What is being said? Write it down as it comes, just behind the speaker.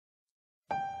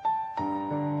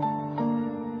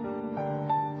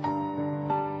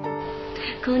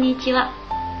こんにちは。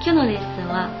今日のレッスン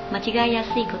は間違いやす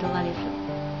い言葉で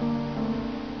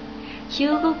す。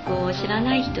中国語を知ら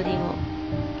ない人でも、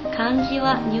漢字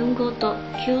は日本語と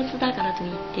共通だからとい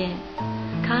って、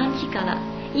漢字から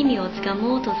意味をつか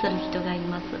もうとする人がい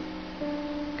ます。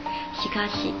しか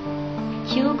し、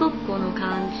中国語の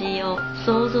漢字を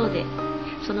想像で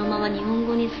そのまま日本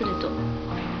語にすると、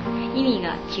意味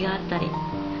が違ったり、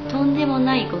とんでも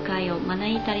ない誤解を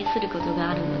招いたりすること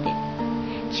があるので、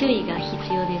注意が必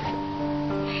要です。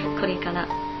これから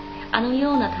あの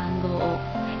ような単語を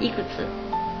いくつ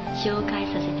紹介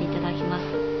させていただきます。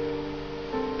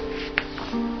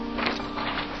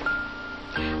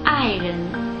愛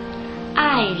人、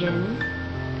愛人。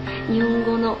日本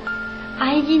語の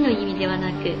愛人の意味ではな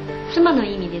く、妻の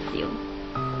意味ですよ。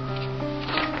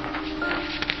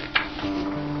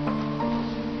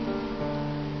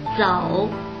走、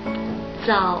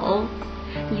走。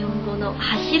日本語の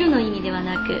走るの意味では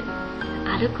なく、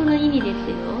歩くの意味です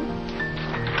よ。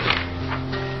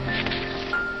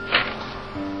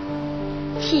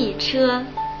汽車、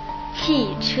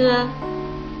汽車。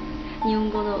日本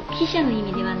語の汽車の意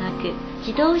味ではなく、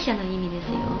自動車の意味で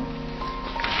すよ。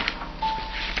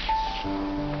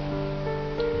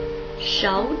手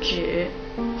指、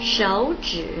手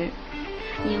指。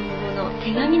日本語の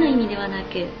手紙の意味ではな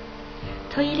く、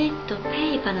トイレットペ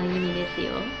ーパーの意味ですよ。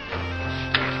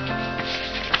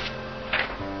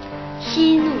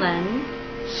新聞、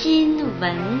新聞。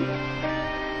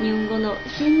日本語の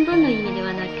新聞の意味で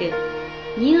はなく、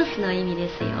ニュースの意味で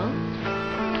すよ。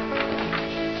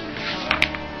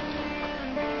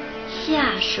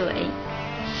下水、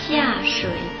下水。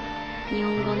日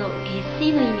本語の下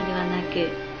水の意味ではな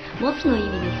く、持つの意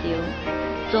味ですよ。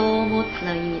臓物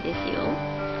の意味ですよ。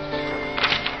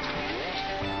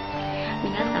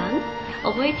皆さん、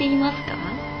覚えていますか？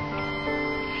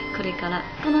これから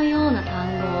このような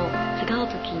単語を使う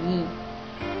ときに、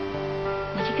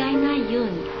間違えないよう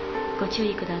にご注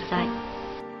意ください。